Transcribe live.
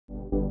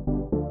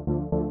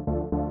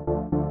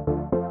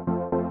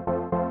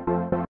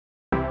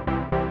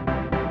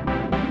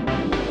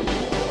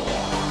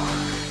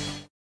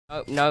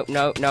No,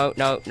 no, no,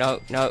 no, no,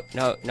 no,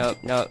 no, no,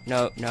 no,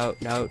 no, no,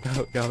 no,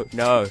 no, no,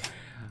 no.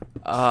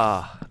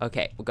 Ah,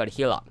 okay, we gotta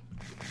heal up.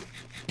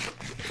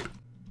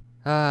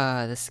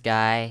 Ah, this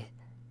guy,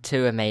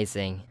 too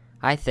amazing.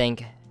 I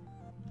think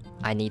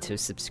I need to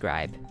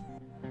subscribe.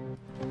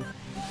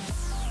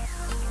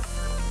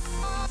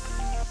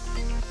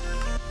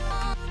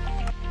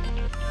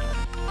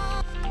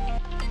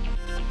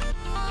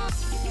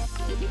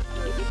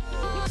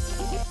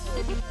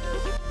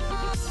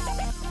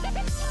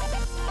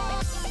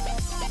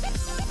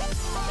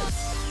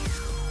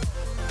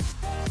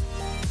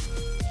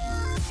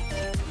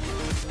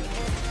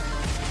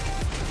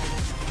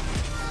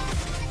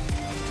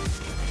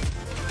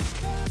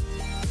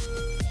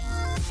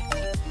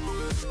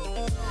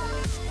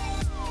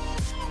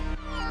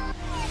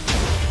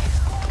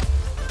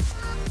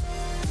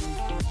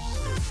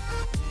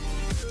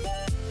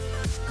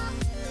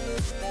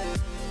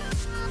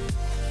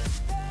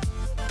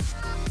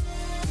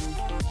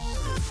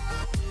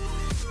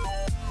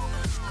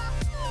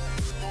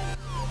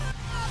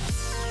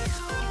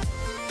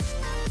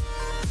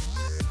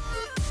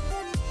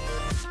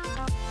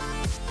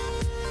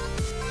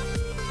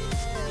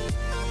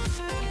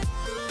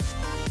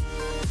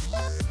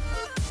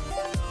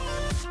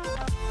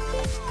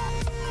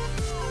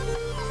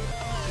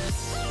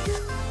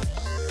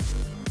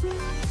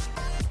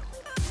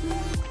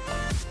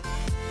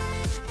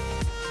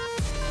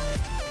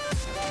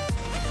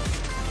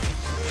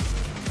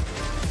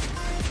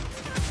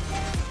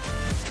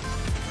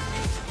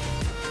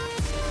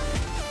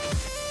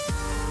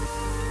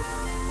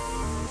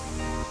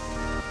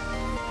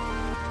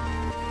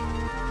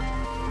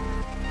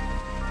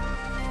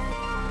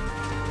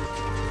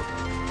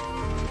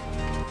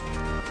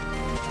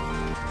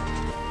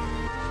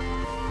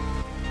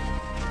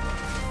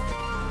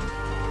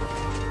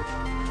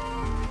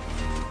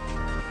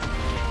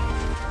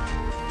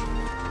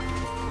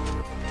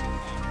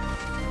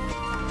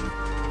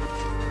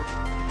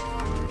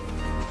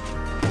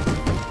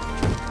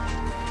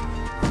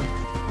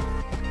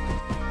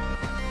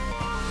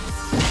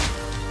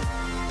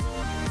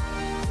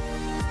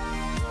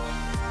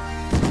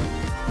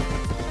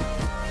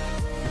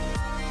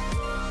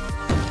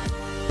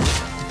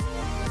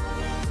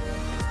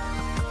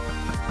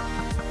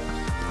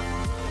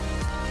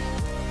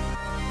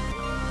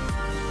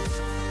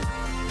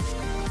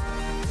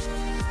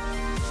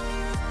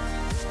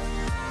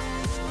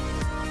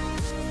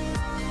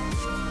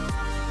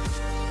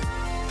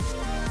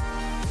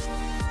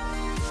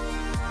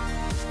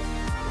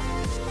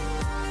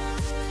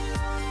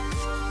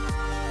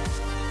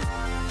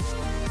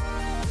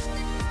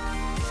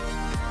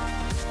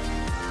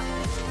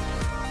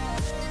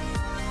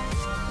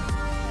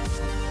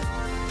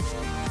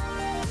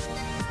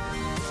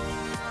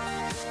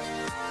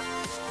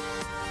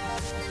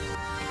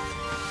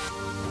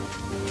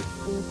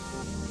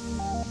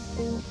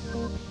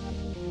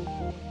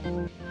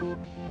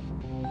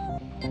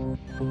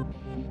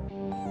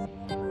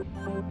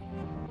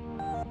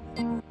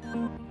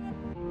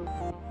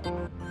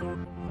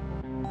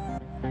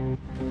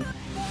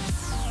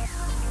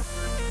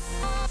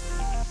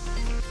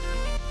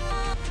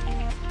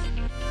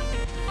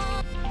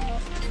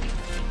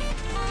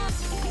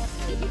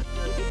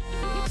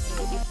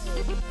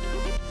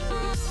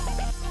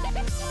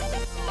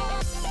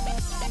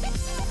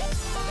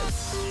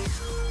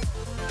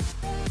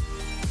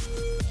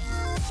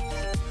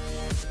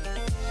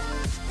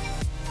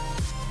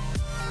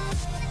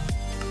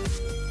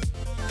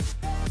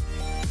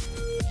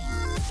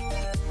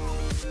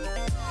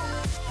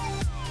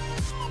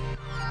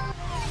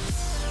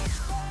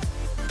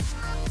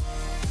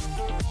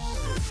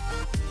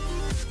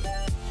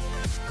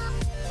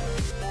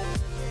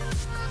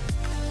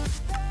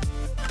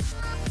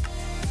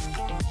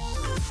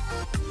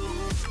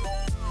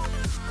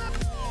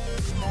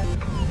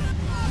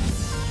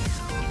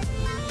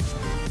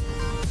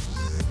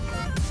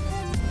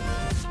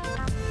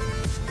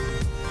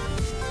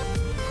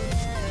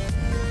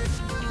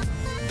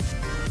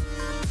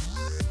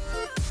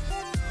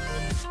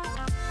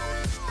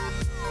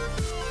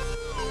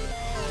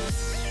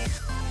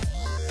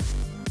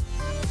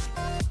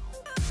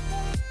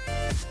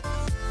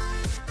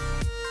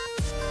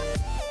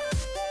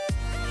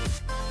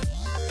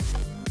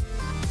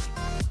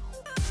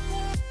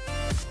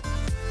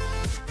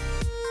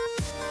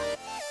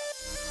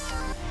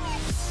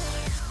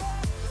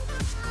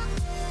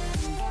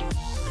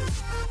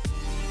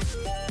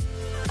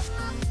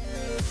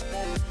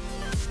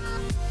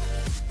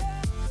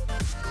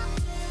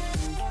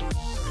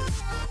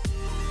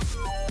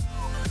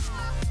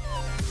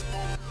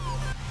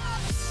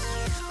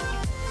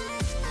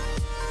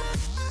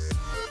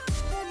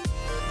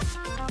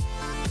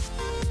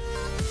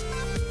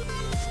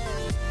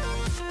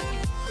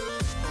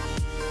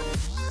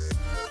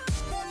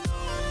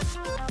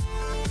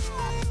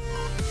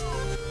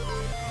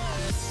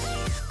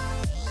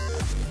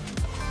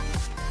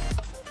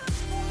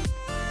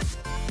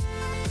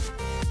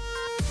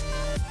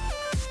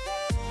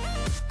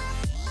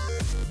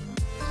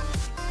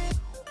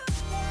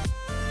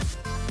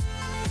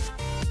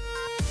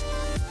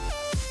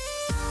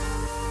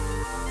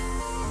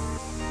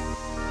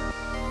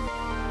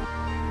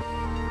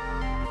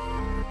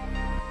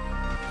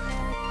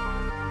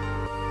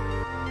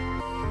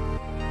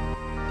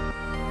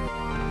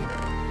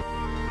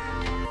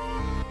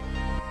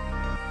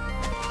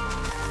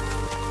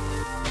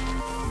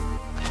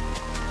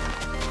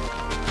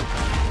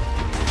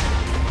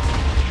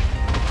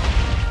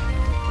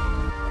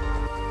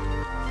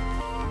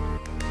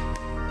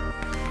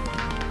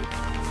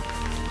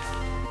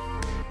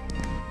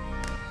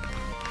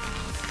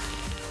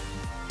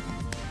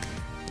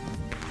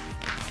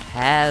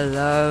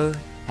 Hello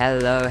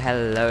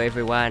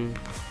everyone.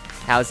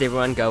 How's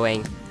everyone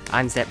going?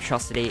 I'm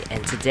Zaptrocity,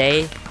 and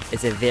today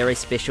is a very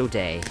special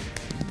day.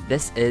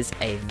 This is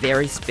a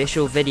very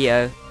special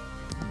video.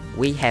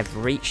 We have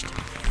reached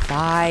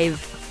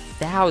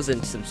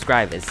 5,000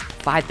 subscribers.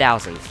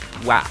 5,000.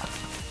 Wow.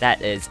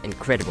 That is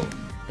incredible.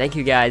 Thank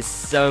you guys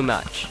so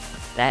much.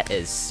 That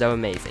is so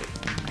amazing.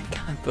 I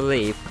can't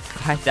believe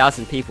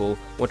 5,000 people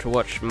want to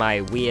watch my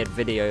weird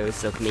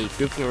videos of me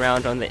goofing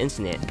around on the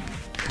internet.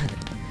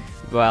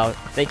 Well,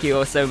 thank you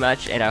all so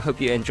much, and I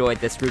hope you enjoyed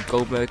this Rube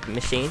Goldberg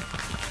machine.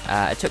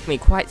 It took me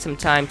quite some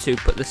time to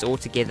put this all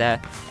together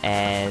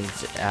and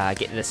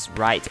get this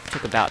right. It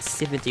took about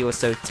 70 or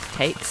so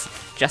takes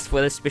just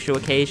for this special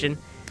occasion.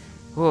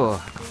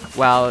 Whew.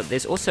 Well,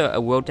 there's also a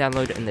world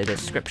download in the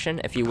description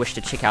if you wish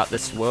to check out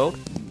this world.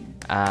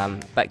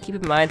 But keep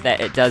in mind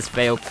that it does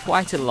fail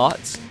quite a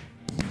lot.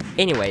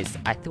 Anyways,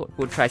 I thought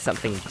we'll try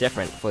something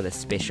different for this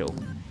special.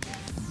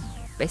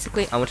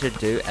 Basically, I wanted to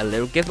do a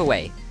little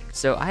giveaway.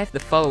 So I have the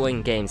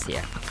following games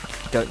here: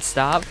 Don't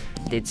Starve,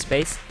 Dead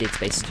Space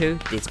 2,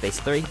 Dead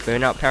Space 3,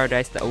 Burnout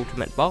Paradise The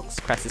Ultimate Box,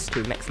 Crysis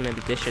 2 Maximum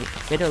Edition,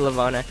 Medal of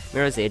Honor,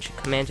 Mirror's Edge,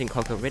 Command &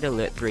 Conquer Red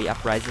Alert 3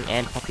 Uprising,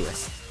 and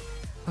Populous.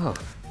 Oh,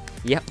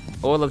 yep,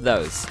 all of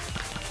those.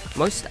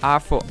 Most are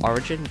for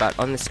Origin, but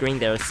on the screen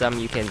there are some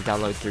you can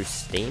download through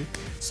Steam.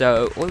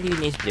 So all you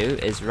need to do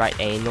is write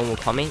a normal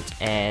comment,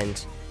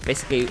 and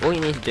basically all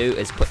you need to do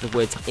is put the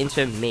words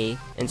 "enter me"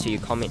 into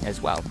your comment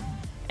as well.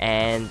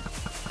 And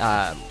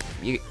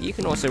you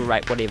can also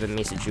write whatever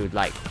message you would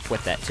like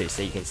with that too.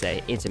 So you can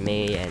say "enter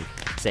me" and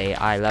say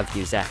 "I love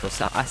you, Zach," or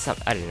I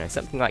don't know,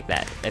 something like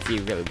that if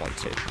you really want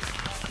to.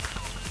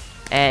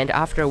 And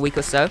after a week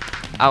or so,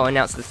 I'll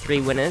announce the 3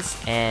 winners,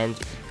 and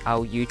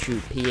I'll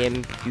YouTube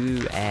PM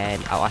you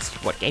and I'll ask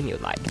what game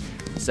you'd like.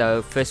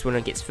 So first winner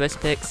gets first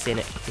pick,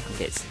 second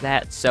gets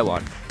that, so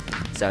on.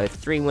 So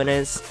 3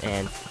 winners,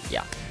 and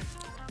yeah.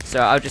 So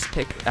I'll just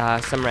pick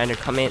some random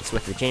comments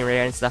with the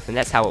generator and stuff, and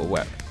that's how it will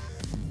work.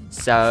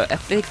 So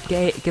if the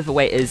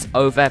giveaway is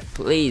over,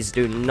 please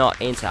do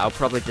not enter. I'll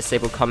probably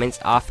disable comments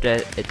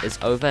after it is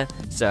over,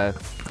 so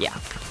yeah.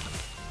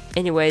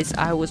 Anyways,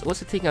 I was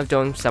also thinking of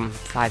doing some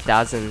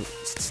 5,000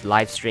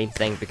 live stream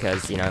thing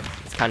because, you know,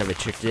 it's kind of a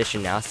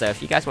tradition now. So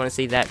if you guys want to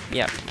see that,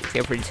 yeah,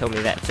 feel free to tell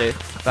me that too.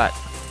 But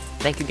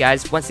thank you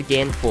guys once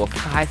again for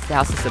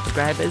 5,000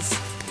 subscribers.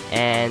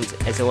 And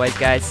as always,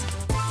 guys,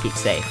 keep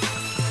safe.